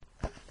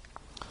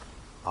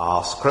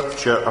Our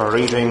scripture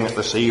reading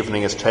this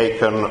evening is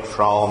taken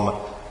from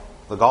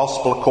the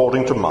Gospel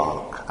according to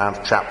Mark and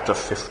chapter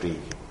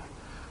 15.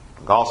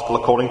 The Gospel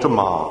according to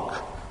Mark,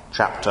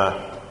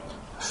 chapter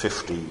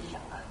 15.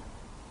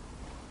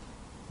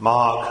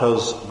 Mark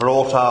has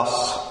brought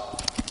us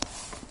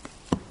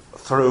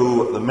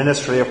through the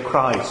ministry of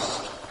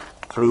Christ,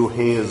 through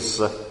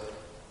his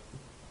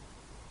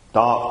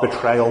dark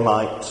betrayal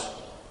night,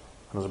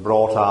 and has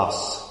brought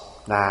us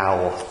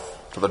now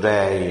to the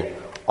day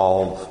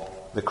of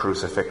the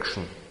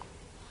crucifixion.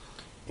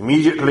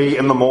 Immediately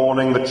in the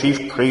morning the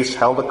chief priests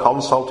held a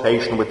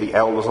consultation with the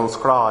elders and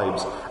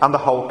scribes and the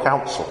whole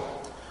council,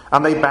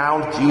 and they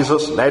bound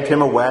Jesus, led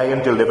him away,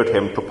 and delivered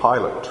him to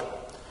Pilate.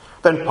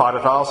 Then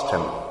Pilate asked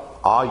him,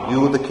 "Are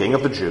you the king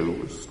of the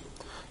Jews?"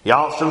 He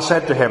answered and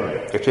said to him,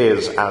 "It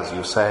is as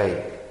you say."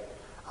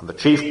 And the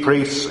chief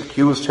priests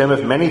accused him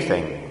of many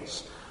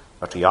things,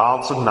 but he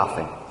answered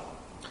nothing.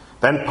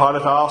 Then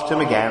Pilate asked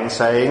him again,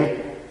 saying,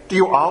 "Do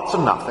you answer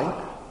nothing?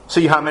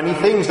 See how many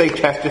things they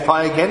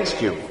testify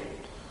against you."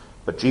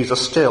 But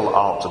Jesus still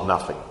answered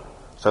nothing,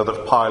 so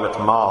that Pilate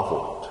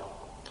marveled.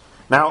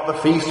 Now at the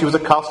feast he was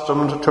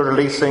accustomed to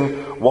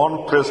releasing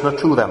one prisoner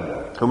to them,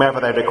 whomever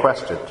they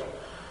requested.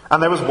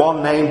 And there was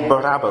one named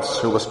Barabbas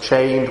who was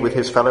chained with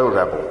his fellow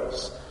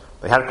rebels.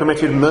 They had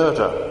committed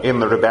murder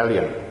in the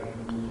rebellion.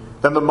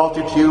 Then the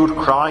multitude,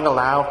 crying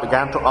aloud,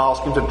 began to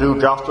ask him to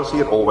do just as he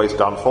had always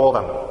done for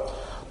them.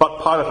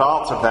 But Pilate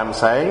answered them,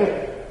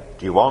 saying,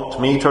 "Do you want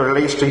me to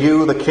release to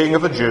you the king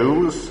of the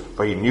Jews?"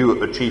 For he knew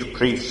that the chief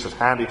priests had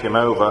handed him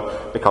over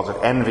because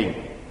of envy.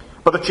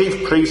 But the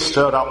chief priests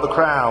stirred up the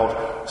crowd,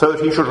 so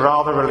that he should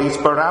rather release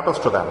Barabbas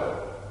to them.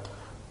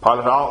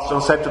 Pilate answered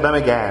and said to them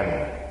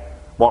again,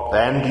 "What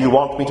then do you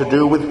want me to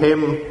do with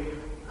him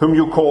whom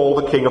you call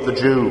the king of the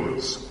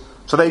Jews?"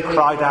 So they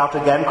cried out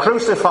again,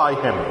 "Crucify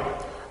him!"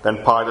 Then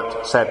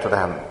Pilate said to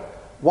them,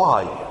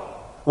 "Why?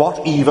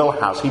 What evil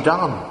has he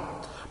done?"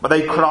 But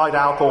they cried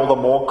out all the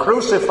more,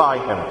 "Crucify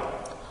him!"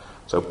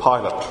 So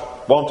Pilate,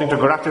 wanting to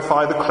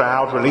gratify the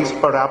crowd, released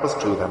Barabbas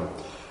to them,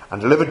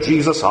 and delivered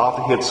Jesus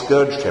after he had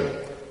scourged him,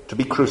 to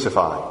be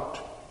crucified.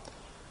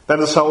 Then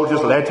the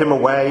soldiers led him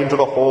away into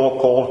the hall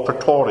called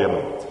Praetorium,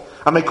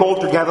 and they called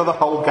together the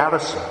whole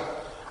garrison,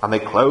 and they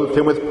clothed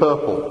him with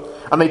purple,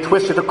 and they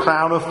twisted a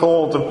crown of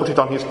thorns and put it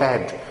on his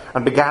head,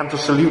 and began to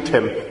salute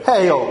him,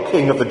 "Hail,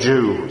 King of the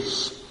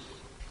Jews!"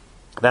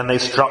 Then they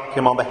struck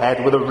him on the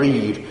head with a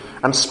reed,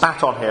 and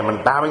spat on him,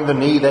 and bowing the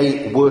knee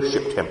they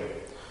worshipped him.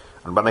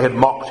 And when they had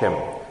mocked him,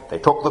 they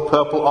took the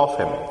purple off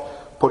him,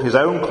 put his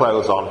own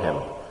clothes on him,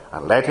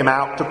 and led him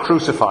out to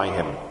crucify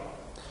him.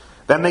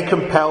 Then they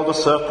compelled a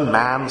certain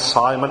man,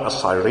 Simon, a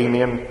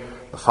Cyrenian,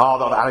 the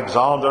father of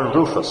Alexander and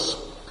Rufus,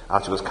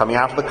 as he was coming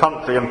out of the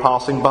country and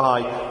passing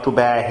by, to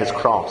bear his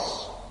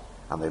cross.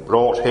 And they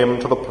brought him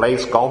to the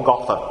place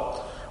Golgotha,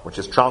 which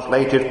is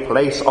translated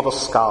place of a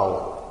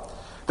skull.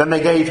 Then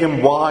they gave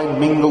him wine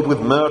mingled with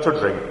myrrh to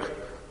drink,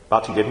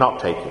 but he did not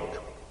take it.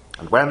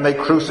 And when they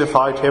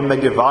crucified him, they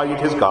divided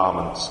his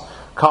garments,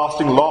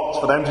 casting lots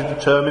for them to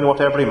determine what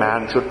every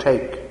man should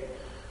take.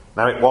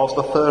 Now it was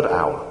the third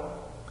hour,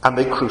 and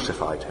they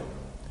crucified him.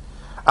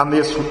 And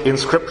the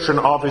inscription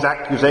of his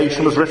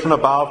accusation was written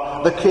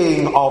above, "The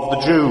King of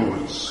the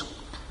Jews."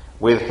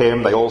 With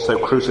him they also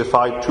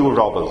crucified two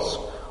robbers,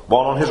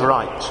 one on his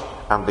right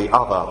and the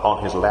other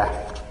on his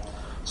left.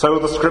 So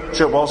the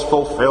scripture was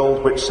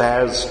fulfilled which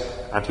says,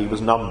 "And he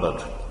was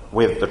numbered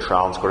with the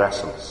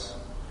transgressors."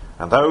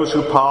 And those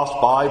who passed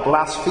by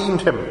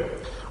blasphemed him,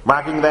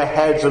 wagging their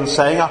heads and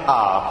saying,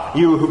 "Aha,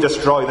 you who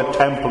destroy the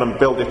temple and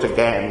build it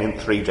again in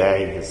 3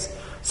 days,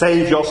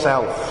 save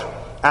yourself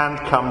and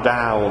come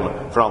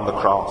down from the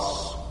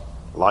cross."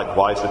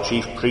 Likewise the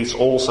chief priests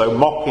also,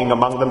 mocking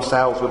among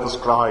themselves with the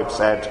scribes,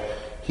 said,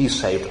 "He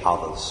saved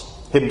others.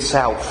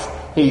 Himself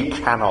he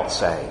cannot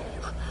save.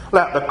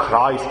 Let the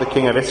Christ, the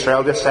King of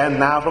Israel, descend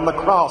now from the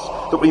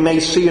cross, that we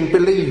may see and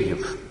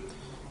believe."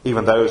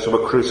 Even those who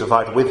were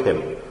crucified with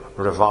him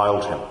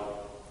reviled him.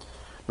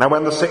 Now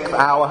when the 6th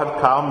hour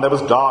had come, there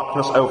was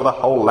darkness over the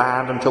whole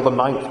land until the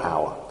 9th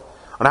hour.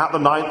 And at the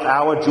 9th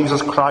hour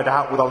Jesus cried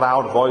out with a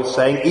loud voice,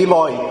 saying,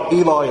 "Eloi,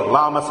 Eloi,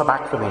 lama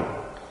sabachthani,"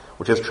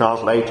 which is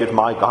translated,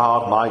 my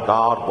God,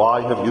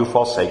 why have you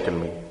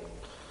forsaken me?"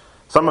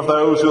 Some of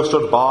those who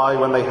stood by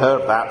when they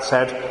heard that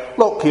said,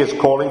 "Look, he is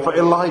calling for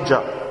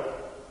Elijah."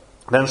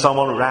 Then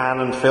someone ran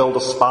and filled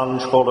a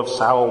sponge full of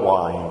sour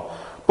wine,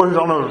 put it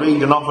on a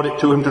reed and offered it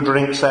to him to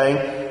drink, saying,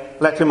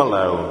 "Let him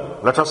alone.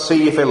 Let us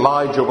see if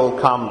Elijah will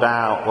come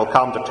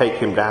to take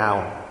him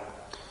down."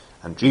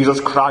 And Jesus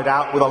cried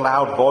out with a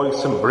loud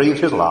voice and breathed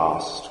his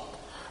last.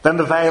 Then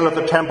the veil of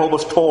the temple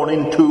was torn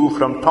in two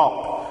from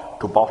top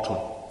to bottom.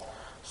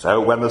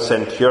 So when the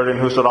centurion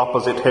who stood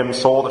opposite him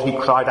saw that he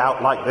cried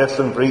out like this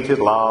and breathed his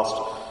last,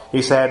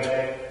 he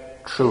said,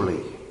 "Truly,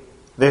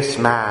 this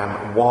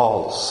man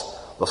was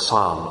the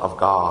Son of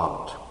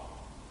God."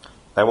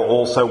 There were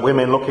also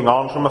women looking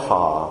on from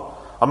afar,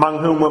 among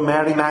whom were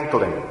Mary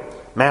Magdalene,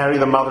 Mary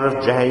the mother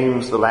of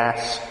James the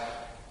Less,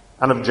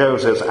 and of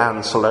Joses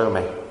and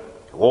Salome,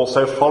 who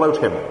also followed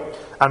him,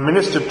 and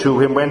ministered to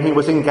him when he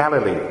was in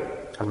Galilee,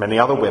 and many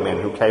other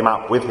women who came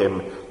up with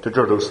him to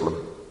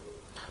Jerusalem.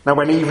 Now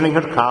when evening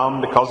had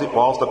come, because it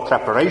was the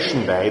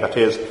preparation day, that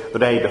is, the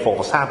day before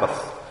the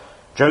Sabbath,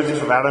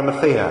 Joseph of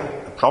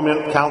Arimathea, a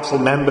prominent council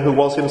member who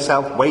was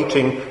himself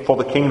waiting for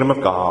the kingdom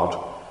of God,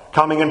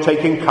 coming and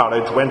taking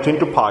courage, went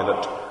into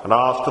Pilate and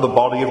asked for the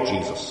body of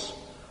Jesus.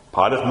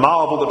 Pilate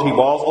marvelled that he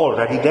was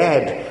already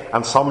dead,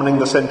 and summoning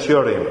the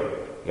centurion,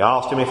 he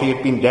asked him if he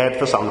had been dead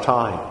for some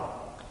time.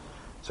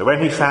 So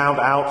when he found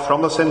out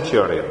from the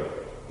centurion,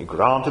 he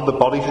granted the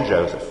body to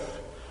Joseph.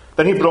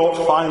 Then he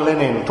brought fine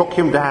linen, took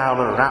him down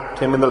and wrapped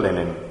him in the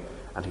linen,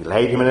 and he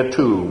laid him in a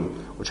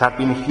tomb which had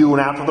been hewn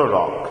out of the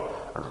rock,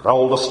 and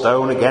rolled a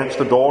stone against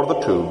the door of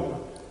the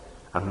tomb.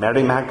 And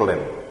Mary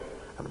Magdalene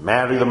and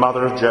Mary the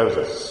mother of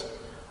Joseph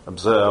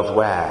observed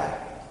where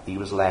he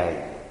was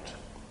laid.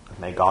 And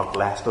may God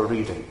bless the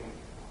reading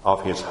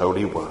of his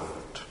holy word.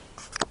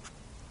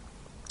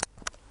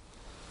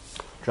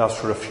 Just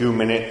for a few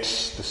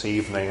minutes this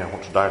evening, I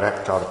want to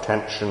direct our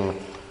attention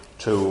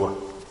to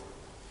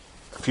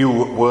a few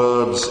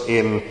words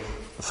in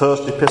the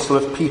first epistle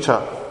of Peter.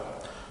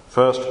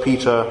 1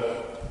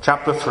 Peter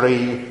chapter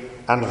 3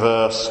 and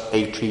verse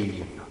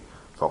 18.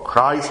 For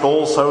Christ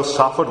also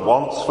suffered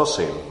once for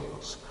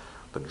sins,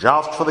 the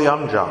just for the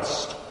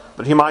unjust,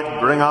 that he might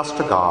bring us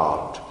to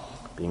God,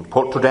 being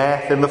put to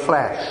death in the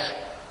flesh,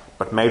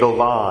 but made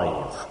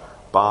alive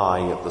by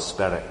the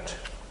Spirit.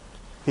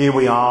 Here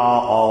we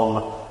are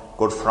on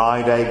Good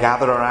Friday,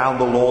 gathered around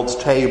the Lord's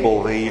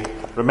table, the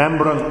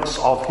remembrance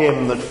of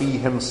him that he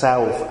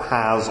himself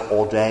has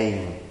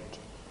ordained.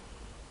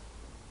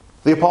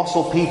 The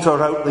Apostle Peter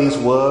wrote these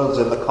words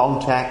in the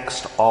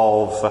context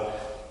of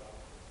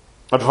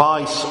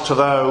advice to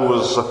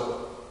those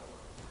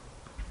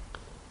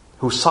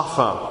who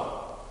suffer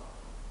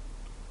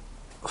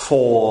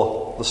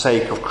for the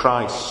sake of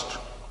Christ,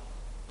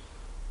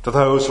 to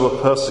those who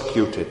are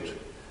persecuted.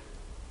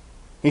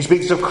 He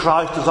speaks of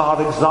Christ as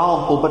our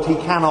example, but he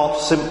cannot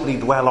simply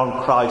dwell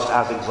on Christ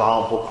as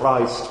example.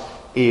 Christ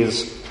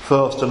is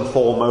first and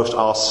foremost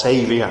our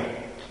Saviour.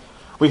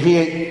 We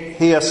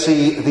here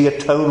see the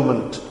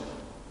atonement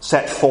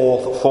set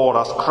forth for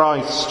us.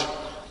 Christ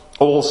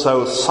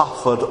also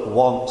suffered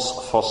once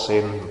for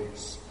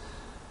sins.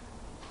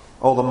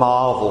 Oh, the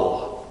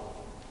marvel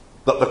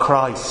that the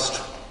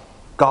Christ,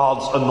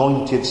 God's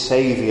anointed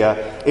Saviour,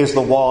 is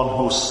the one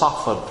who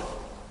suffered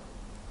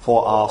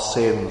for our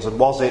sins. And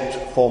was it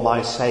for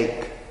my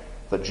sake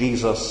that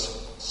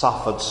Jesus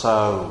suffered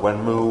so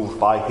when, moved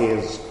by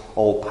his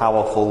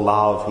all-powerful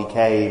love, he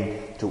came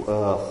to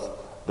earth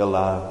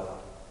below?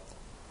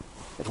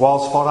 It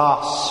was for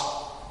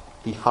us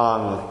he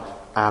hung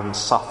and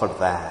suffered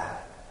there.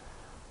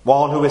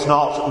 One who is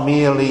not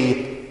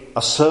merely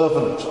a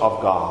servant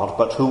of God,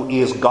 but who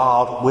is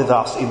God with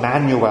us,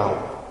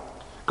 Emmanuel,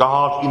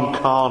 God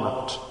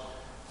incarnate,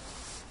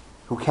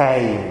 who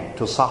came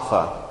to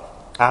suffer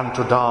and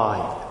to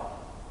die.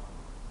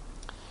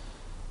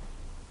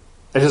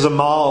 It is a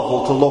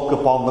marvel to look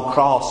upon the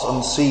cross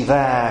and see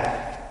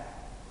there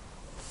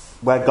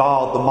where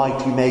God, the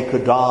mighty Maker,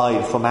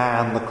 died for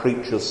man, the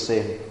creature's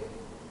sin.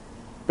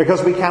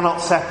 Because we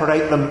cannot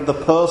separate the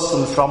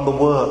person from the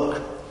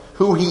work.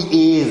 Who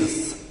he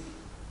is,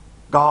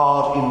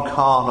 God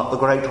incarnate, the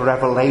great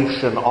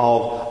revelation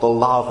of the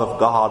love of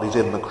God is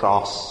in the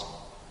cross.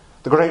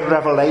 The great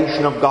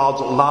revelation of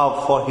God's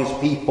love for his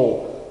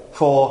people,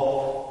 for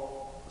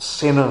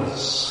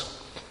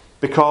sinners.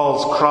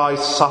 Because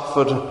Christ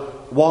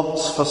suffered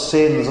once for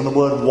sins, and the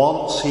word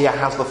once here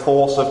has the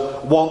force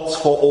of once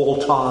for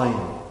all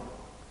time.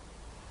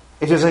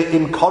 It is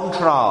in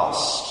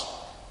contrast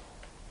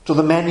to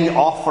the many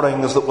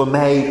offerings that were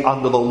made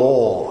under the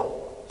law.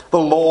 The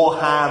law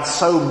had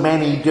so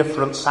many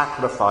different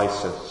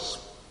sacrifices.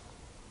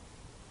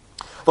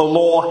 The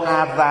law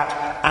had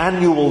that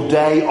annual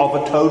day of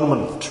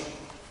atonement.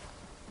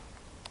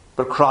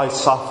 But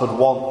Christ suffered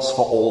once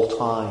for all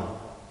time.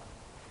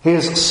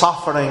 His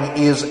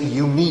suffering is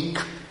unique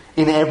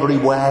in every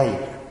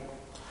way.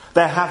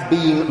 There have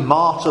been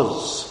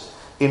martyrs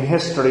in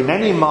history,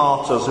 many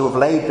martyrs who have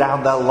laid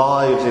down their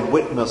lives in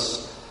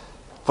witness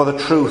for the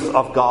truth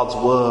of God's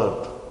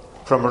word,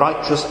 from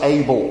righteous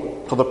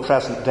Abel to the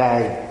present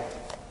day.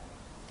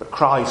 But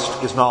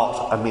Christ is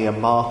not a mere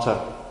martyr.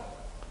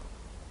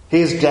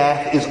 His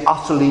death is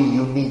utterly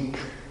unique.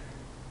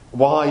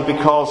 Why?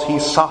 Because he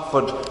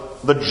suffered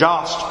the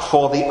just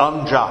for the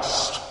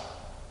unjust.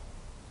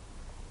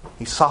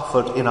 He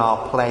suffered in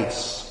our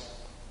place.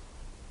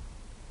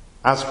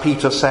 As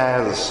Peter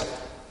says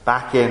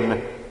back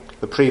in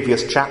the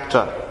previous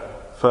chapter,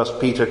 1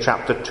 Peter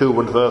chapter 2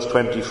 and verse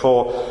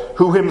 24,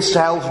 who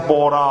himself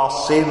bore our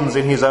sins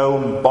in his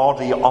own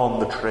body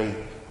on the tree.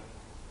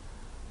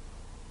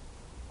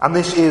 And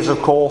this is, of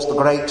course, the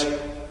great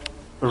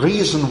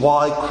reason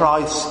why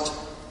Christ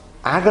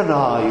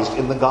agonized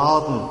in the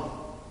garden.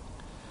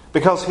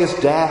 Because his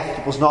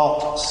death was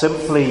not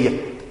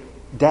simply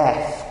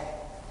death.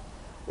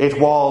 It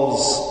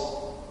was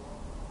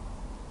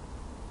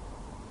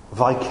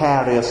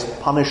vicarious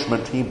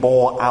punishment. He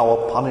bore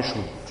our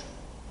punishment.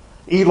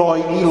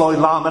 Eloi, Eloi,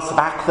 lama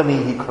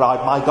sabachthani, he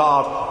cried, my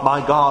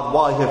God,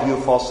 why have you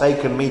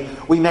forsaken me?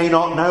 We may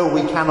not know,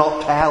 we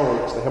cannot tell,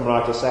 as the hymn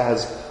writer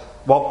says,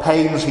 what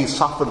pains he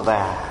suffered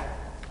there.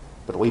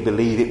 But we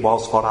believe it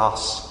was for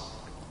us.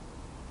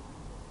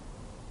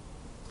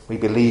 We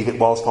believe it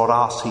was for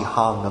us he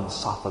hung and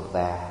suffered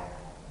there.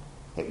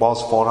 It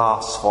was for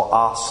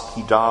us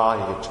he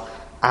died.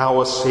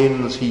 Our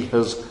sins he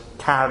has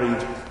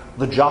carried.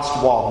 The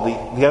just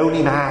one, the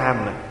only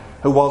man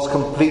who was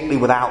completely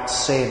without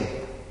sin,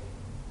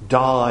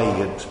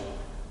 died.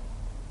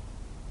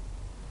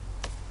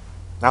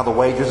 Now the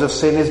wages of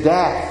sin is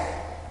death.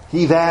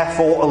 He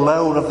therefore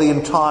alone of the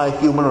entire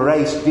human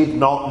race did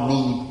not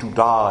need to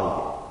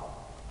die.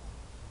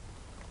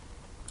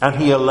 And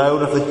he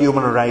alone of the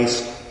human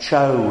race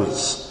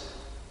chose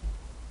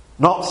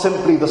not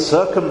simply the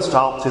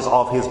circumstances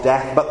of his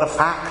death, but the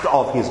fact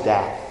of his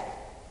death.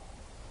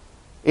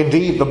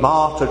 Indeed, the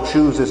martyr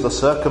chooses the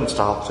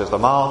circumstances. The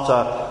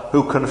martyr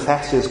who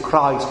confesses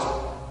Christ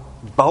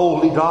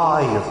boldly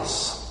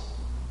dies.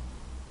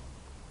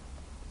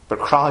 But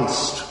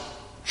Christ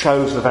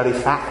chose the very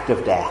fact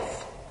of death.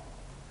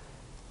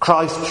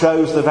 Christ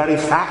chose the very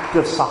fact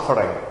of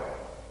suffering.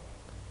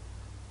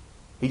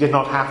 He did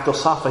not have to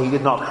suffer. He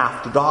did not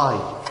have to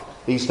die.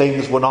 These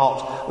things were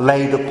not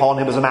laid upon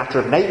him as a matter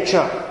of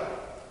nature,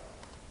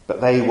 but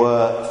they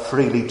were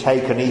freely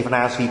taken, even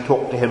as he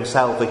took to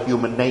himself a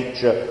human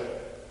nature,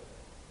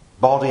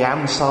 body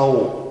and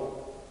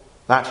soul,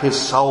 that his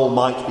soul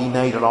might be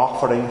made an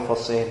offering for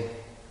sin,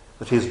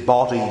 that his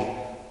body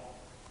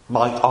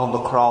might on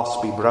the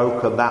cross be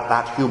broken,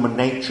 that human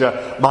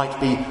nature might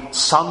be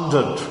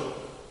sundered,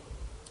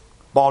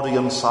 body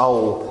and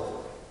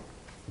soul,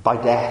 by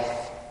death.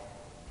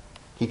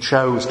 He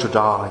chose to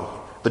die,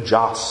 the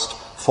just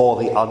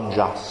for the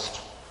unjust.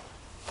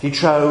 He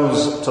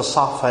chose to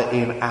suffer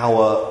in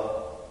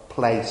our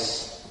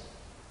place.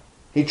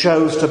 He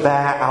chose to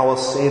bear our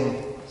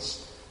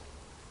sins,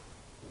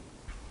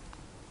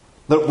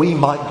 that we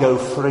might go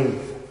free.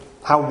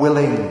 How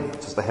willing,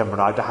 says the hymn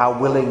writer, how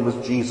willing was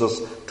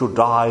Jesus to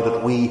die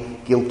that we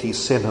guilty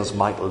sinners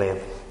might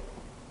live.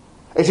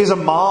 It is a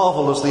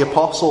marvel, as the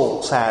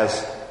apostle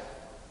says,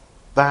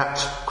 that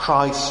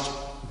Christ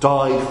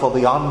died for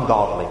the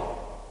ungodly.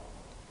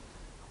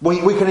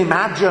 We can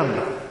imagine,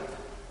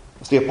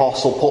 as the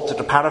apostle puts it,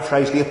 to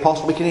paraphrase the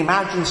apostle, we can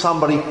imagine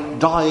somebody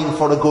dying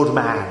for a good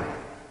man.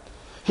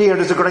 Here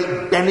is a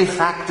great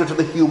benefactor to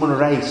the human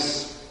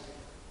race,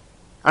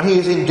 and he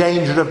is in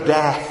danger of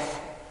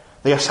death.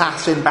 The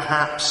assassin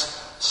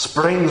perhaps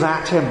springs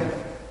at him,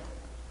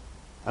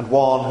 and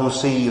one who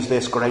sees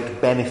this great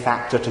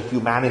benefactor to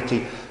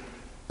humanity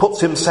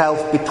puts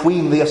himself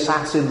between the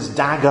assassin's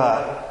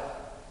dagger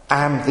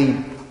and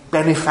the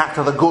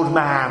benefactor, the good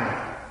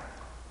man,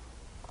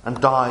 and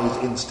dies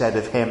instead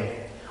of him.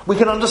 We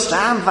can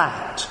understand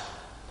that,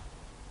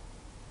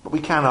 but we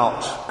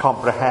cannot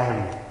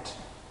comprehend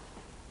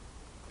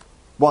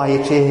why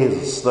it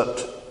is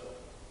that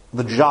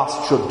the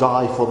just should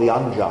die for the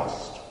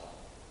unjust.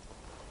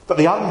 That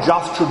the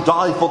unjust should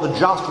die for the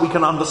just, we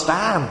can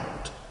understand.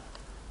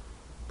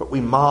 But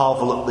we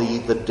marvel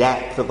at the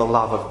depth of the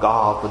love of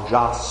God. The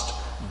just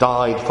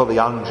died for the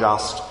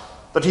unjust,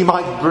 that he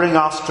might bring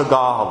us to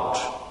God.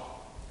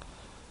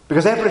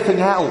 Because everything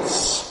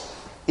else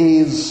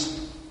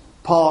is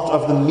part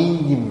of the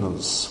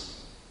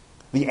means.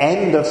 The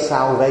end of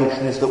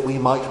salvation is that we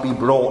might be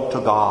brought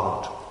to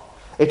God.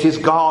 It is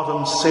God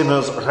and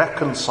sinners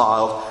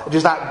reconciled. It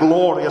is that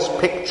glorious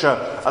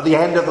picture at the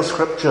end of the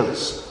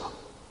Scriptures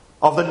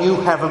of the new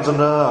heavens and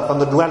earth,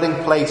 and the dwelling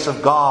place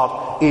of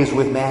God is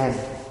with men.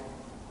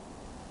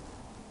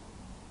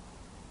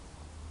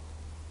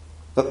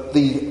 That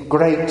the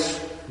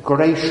great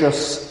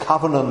gracious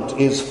covenant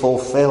is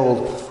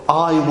fulfilled.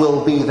 I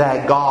will be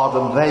their God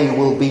and they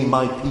will be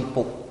my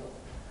people.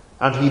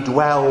 And he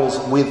dwells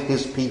with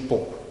his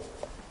people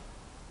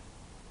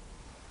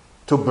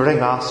to bring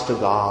us to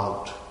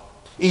God.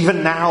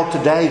 Even now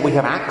today we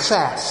have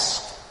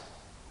access.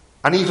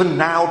 And even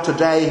now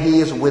today he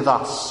is with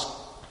us.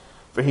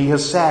 For he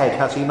has said,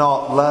 has he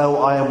not,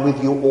 lo, I am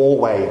with you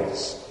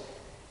always,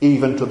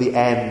 even to the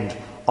end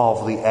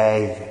of the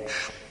age.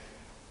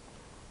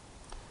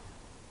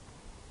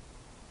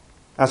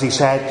 As he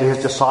said to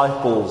his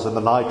disciples in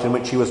the night in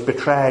which he was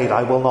betrayed,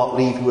 I will not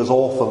leave you as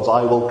orphans,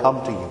 I will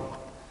come to you.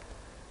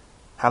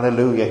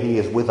 Hallelujah, he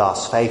is with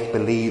us. Faith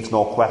believes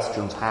nor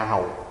questions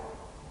how.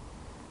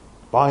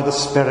 By the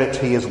Spirit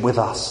he is with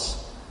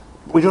us.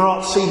 We do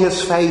not see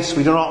his face,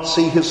 we do not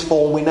see his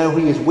form, we know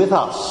he is with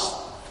us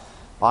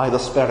by the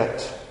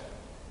Spirit.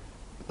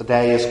 The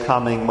day is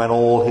coming when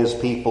all his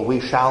people, we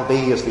shall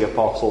be, as the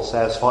apostle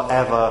says,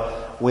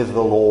 forever with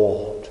the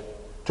Lord,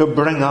 to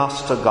bring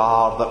us to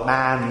God, that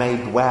man may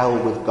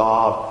dwell with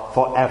God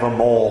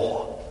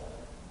forevermore.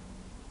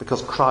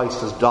 Because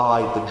Christ has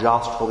died, the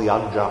just for the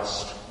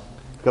unjust.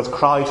 Because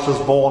Christ has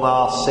borne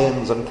our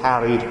sins and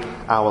carried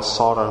our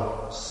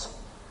sorrows.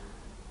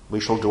 We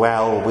shall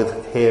dwell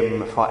with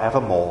him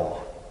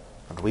forevermore,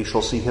 and we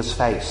shall see his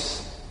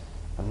face,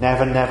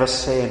 and never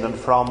sin, and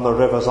from the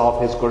rivers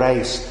of his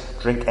grace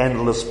drink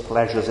endless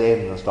pleasures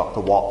in, as Dr.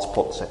 Watts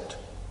puts it.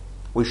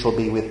 We shall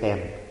be with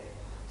him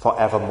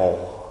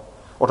forevermore.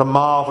 What a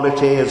marvel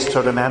it is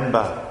to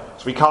remember,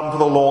 as we come to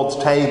the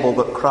Lord's table,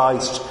 that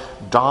Christ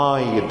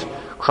died.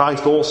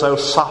 Christ also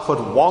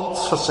suffered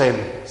once for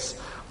sins,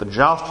 the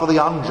just for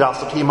the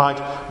unjust, that he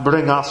might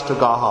bring us to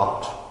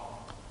God.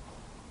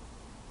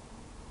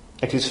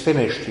 It is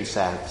finished, he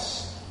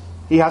says.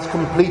 He has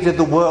completed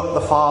the work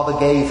the Father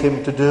gave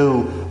him to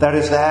do. There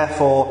is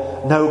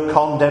therefore no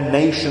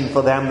condemnation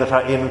for them that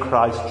are in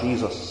Christ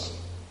Jesus.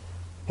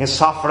 His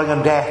suffering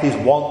and death is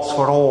once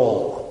for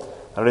all.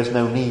 There is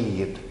no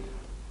need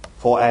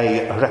for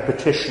a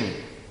repetition.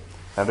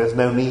 There is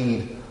no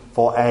need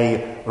for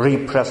a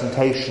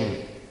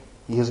representation.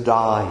 He has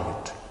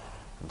died.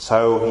 And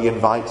so he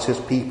invites his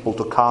people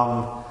to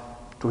come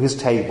to his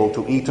table,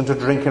 to eat and to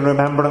drink in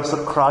remembrance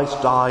that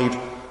Christ died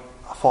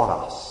for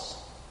us.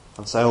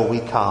 And so we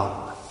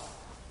come,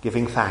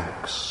 giving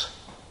thanks.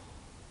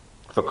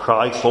 For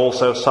Christ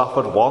also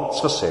suffered once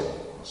for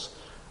sins,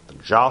 the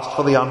just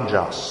for the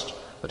unjust,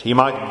 that he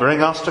might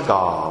bring us to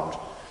God,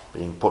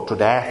 being put to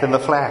death in the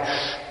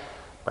flesh,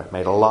 but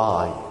made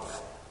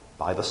alive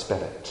by the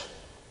Spirit.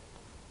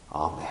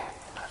 Amen.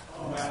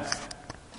 Amen.